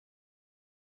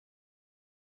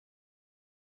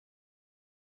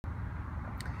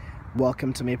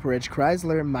Welcome to Maple Ridge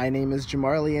Chrysler. My name is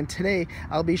Jamarly, and today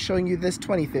I'll be showing you this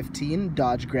 2015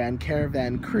 Dodge Grand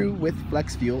Caravan Crew with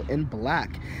flex fuel in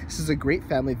black. This is a great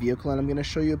family vehicle, and I'm going to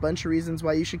show you a bunch of reasons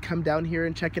why you should come down here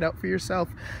and check it out for yourself.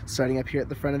 Starting up here at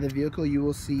the front of the vehicle, you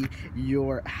will see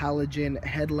your halogen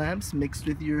headlamps mixed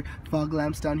with your fog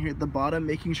lamps down here at the bottom,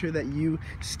 making sure that you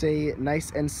stay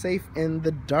nice and safe in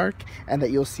the dark and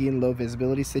that you'll see in low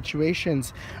visibility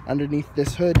situations. Underneath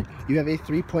this hood, you have a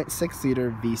 3.6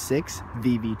 liter V6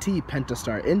 VVT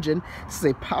Pentastar engine. This is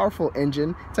a powerful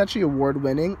engine. It's actually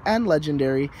award-winning and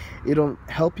legendary. It'll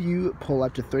help you pull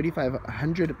up to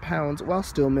 3,500 pounds while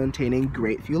still maintaining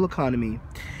great fuel economy.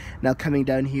 Now coming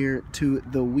down here to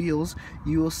the wheels,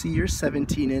 you will see your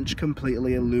 17-inch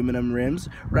completely aluminum rims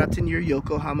wrapped in your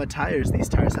Yokohama tires. These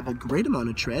tires have a great amount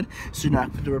of tread, so you're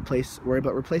not going to worry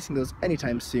about replacing those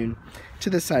anytime soon. To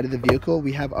the side of the vehicle,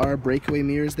 we have our breakaway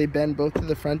mirrors. They bend both to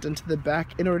the front and to the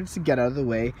back in order to get out of the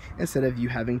way instead of you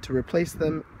having to replace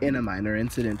them in a minor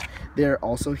incident. They're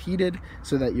also heated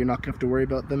so that you're not going to have to worry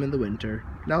about them in the winter.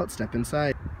 Now let's step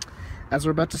inside. As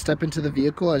we're about to step into the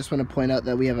vehicle, I just want to point out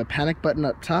that we have a panic button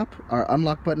up top, our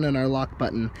unlock button, and our lock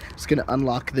button. Just going to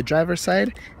unlock the driver's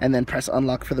side and then press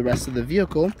unlock for the rest of the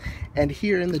vehicle. And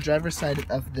here in the driver's side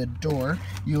of the door,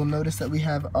 you'll notice that we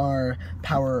have our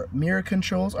power mirror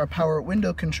controls, our power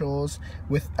window controls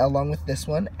along with this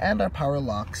one, and our power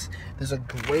locks. There's a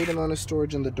great amount of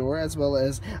storage in the door, as well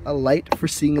as a light for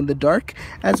seeing in the dark,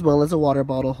 as well as a water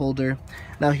bottle holder.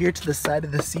 Now here to the side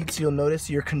of the seats, you'll notice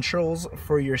your controls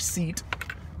for your seat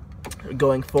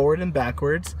going forward and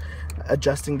backwards,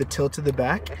 adjusting the tilt to the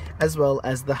back, as well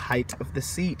as the height of the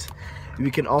seat. We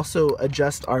can also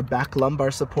adjust our back lumbar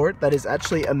support. That is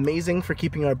actually amazing for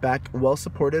keeping our back well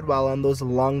supported while on those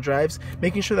long drives,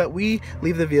 making sure that we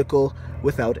leave the vehicle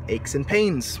without aches and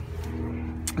pains.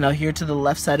 Now here to the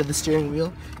left side of the steering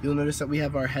wheel, you'll notice that we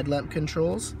have our headlamp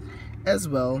controls, as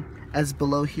well as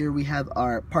below here we have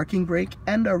our parking brake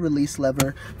and our release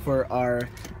lever for our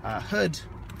hood.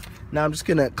 Now I'm just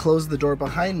gonna close the door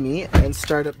behind me and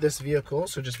start up this vehicle,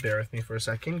 so just bear with me for a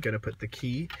second. Gonna put the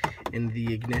key in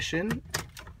the ignition,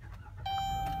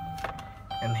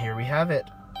 and here we have it.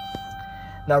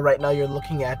 Now right now you're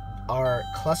looking at our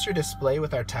cluster display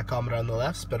with our tachometer on the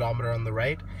left, speedometer on the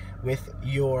right, with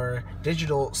your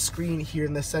digital screen here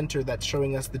in the center that's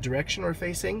showing us the direction we're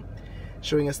facing,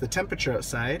 showing us the temperature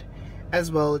outside,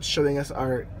 as well as showing us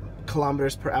our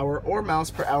kilometers per hour or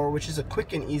miles per hour, which is a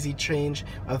quick and easy change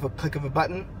of a click of a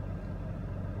button.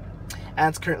 And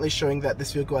it's currently showing that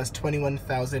this vehicle has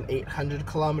 21,800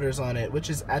 kilometers on it, which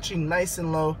is actually nice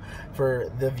and low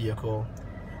for the vehicle.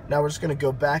 Now we're just going to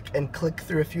go back and click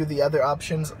through a few of the other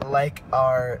options, like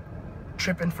our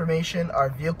trip information,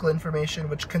 our vehicle information,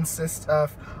 which consists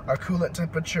of our coolant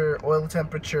temperature,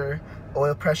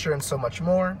 oil pressure, and so much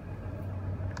more.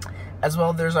 As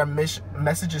well, there's our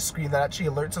messages screen that actually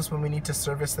alerts us when we need to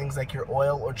service things like your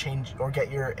oil or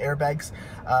get your airbags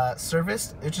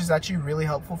serviced, which is actually really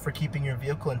helpful for keeping your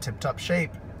vehicle in tip-top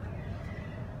shape.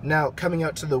 Now, coming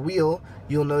out to the wheel,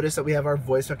 you'll notice that we have our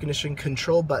voice recognition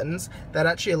control buttons that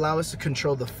actually allow us to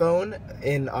control the phone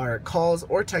in our calls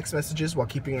or text messages while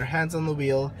keeping our hands on the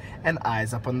wheel and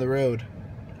eyes up on the road.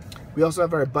 We also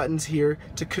have our buttons here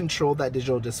to control that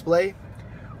digital display.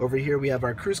 Over here we have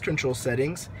our cruise control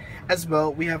settings. As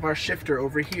well, we have our shifter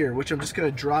over here, which I'm just going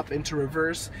to drop into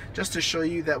reverse just to show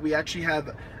you that we actually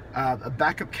have a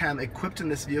backup cam equipped in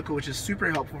this vehicle, which is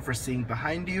super helpful for seeing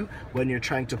behind you when you're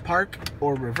trying to park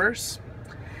or reverse.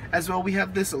 As well, we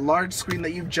have this large screen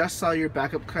that you just saw your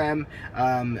backup cam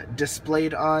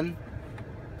displayed on.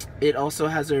 It also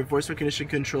has our voice recognition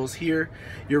controls here.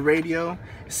 Your radio,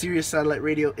 Sirius satellite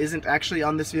radio, isn't actually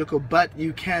on this vehicle, but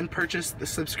you can purchase the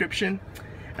subscription.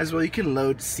 As well, you can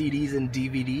load CDs and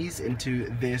DVDs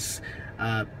into this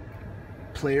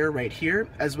player right here.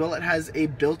 As well, it has a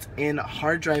built-in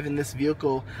hard drive in this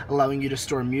vehicle, allowing you to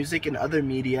store music and other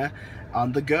media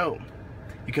on the go.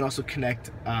 You can also connect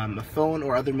a phone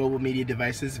or other mobile media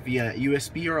devices via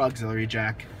USB or auxiliary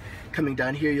jack. Coming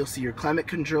down here, you'll see your climate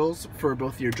controls for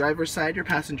both your driver's side, your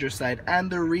passenger side,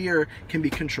 and the rear can be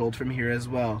controlled from here as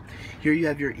well. Here you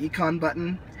have your econ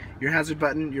button, your hazard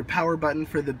button, your power button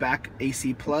for the back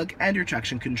AC plug, and your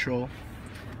traction control.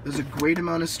 There's a great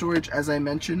amount of storage, as I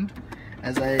mentioned.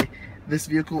 This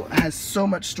vehicle has so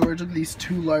much storage of these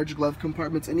two large glove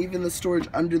compartments, and even the storage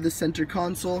under the center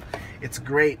console. It's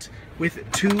great, with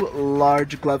two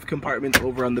large glove compartments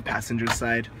over on the passenger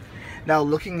side. Now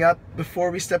looking up, before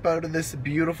we step out of this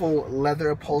beautiful leather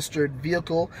upholstered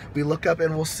vehicle, we look up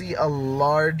and we'll see a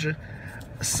large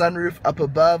sunroof up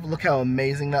above. Look how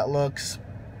amazing that looks.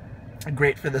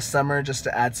 Great for the summer just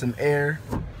to add some air.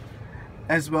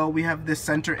 As well, we have this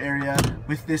center area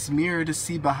with this mirror to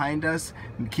see behind us,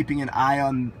 keeping an eye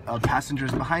on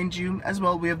passengers behind you. As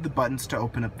well, we have the buttons to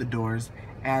open up the doors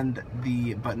and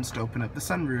the buttons to open up the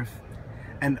sunroof.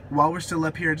 And while we're still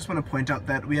up here, I just want to point out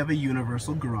that we have a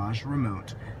universal garage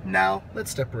remote. Now, let's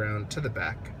step around to the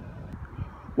back.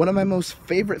 One of my most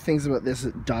favorite things about this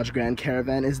Dodge Grand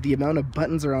Caravan is the amount of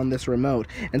buttons are on this remote.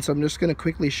 And so I'm just going to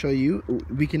quickly show you.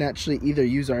 We can actually either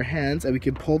use our hands and we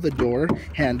can pull the door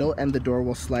handle and the door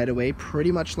will slide away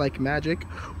pretty much like magic,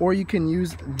 or you can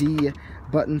use the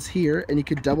buttons here and you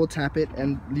could double tap it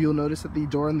and you'll notice that the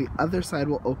door on the other side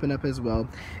will open up as well.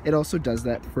 It also does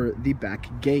that for the back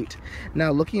gate.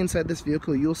 Now, looking inside this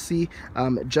vehicle, you'll see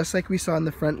just like we saw in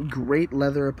the front, great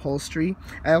leather upholstery.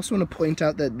 I also want to point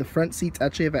out that the front seats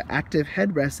actually have an active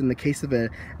headrest. In the case of an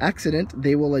accident,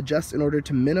 they will adjust in order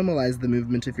to minimize the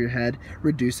movement of your head,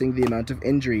 reducing the amount of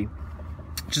injury,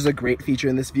 which is a great feature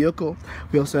in this vehicle.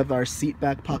 We also have our seat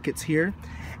back pockets here.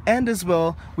 And as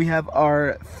well, we have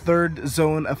our third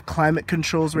zone of climate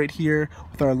controls right here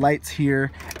with our lights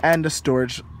here and a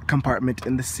storage compartment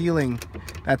in the ceiling.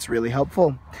 That's really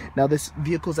helpful. Now, this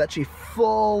vehicle is actually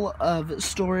full of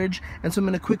storage, and so I'm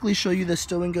going to quickly show you the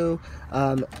stow and go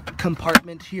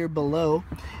compartment here below.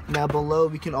 Now, below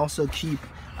we can also keep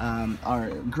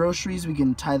our groceries. We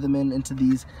can tie them into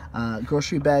these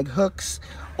grocery bag hooks,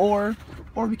 or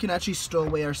we can actually stow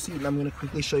away our seat, and I'm going to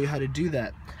quickly show you how to do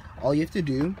that. All you have to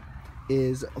do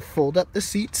is fold up the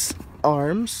seat's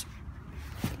arms,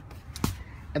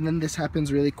 and then this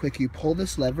happens really quick. You pull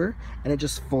this lever and it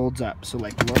just folds up. So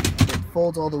like, look, it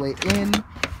folds all the way in,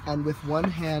 and with one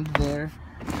hand there,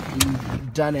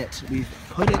 we've done it. We've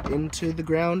put it into the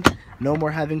ground. No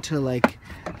more having to like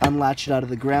unlatch it out of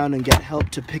the ground and get help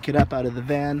to pick it up out of the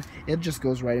van. It just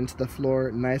goes right into the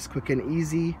floor, nice, quick, and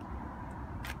easy.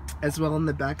 As well, in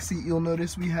the back seat, you'll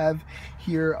notice we have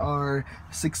here our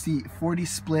 60/40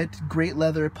 split, great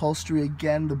leather upholstery.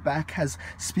 Again, the back has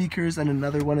speakers and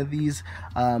another one of these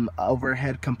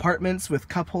overhead compartments with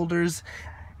cup holders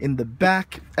in the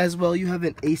back. As well, you have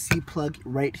an AC plug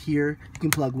right here. You can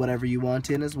plug whatever you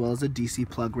want in, as well as a DC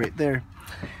plug right there.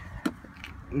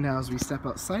 Now, as we step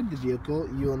outside the vehicle,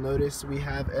 you'll notice we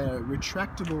have a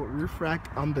retractable roof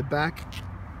rack on the back.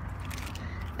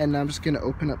 And now I'm just going to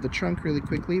open up the trunk really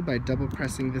quickly by double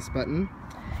pressing this button.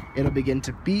 It'll begin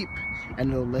to beep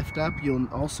and it'll lift up. You'll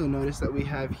also notice that we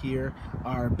have here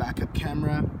our backup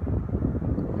camera.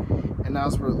 And now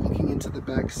as we're looking into the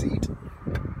back seat,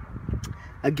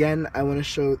 again, I want to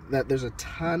show that there's a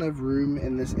ton of room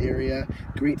in this area.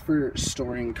 Great for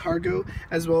storing cargo.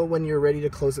 As well, when you're ready to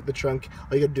close up the trunk,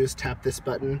 all you gotta do is tap this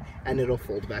button and it'll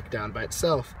fold back down by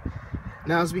itself.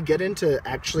 Now, as we get into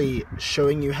actually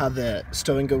showing you how the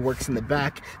stow and go works in the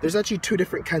back, there's actually two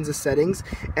different kinds of settings,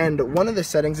 and one of the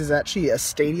settings is actually a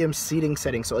stadium seating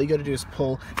setting. So all you got to do is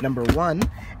pull number 1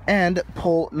 and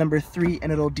pull number 3,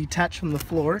 and it'll detach from the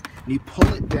floor, and you pull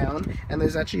it down, and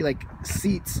there's actually like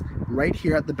seats right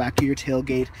here at the back of your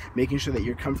tailgate, making sure that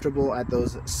you're comfortable at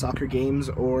those soccer games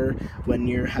or when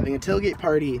you're having a tailgate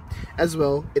party. As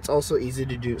well, it's also easy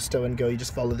to do stow and go. You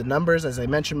just follow the numbers. As I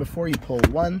mentioned before, you pull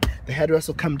 1, the headrest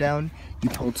will come down. You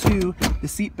pull 2, the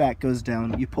seat back goes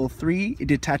down. You pull 3, it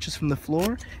detaches from the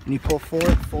floor, and you pull 4,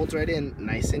 it folds right in,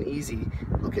 nice and easy.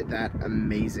 Look at that,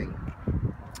 amazing.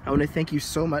 I want to thank you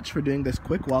so much for doing this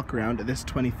quick walk around this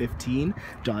 2015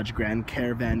 Dodge Grand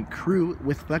Caravan Crew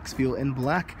with Flex Fuel in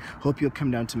black. Hope you'll come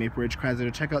down to Maple Ridge Chrysler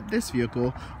to check out this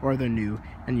vehicle or their new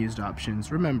and used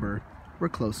options. Remember, we're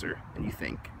closer than you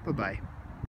think. Bye-bye.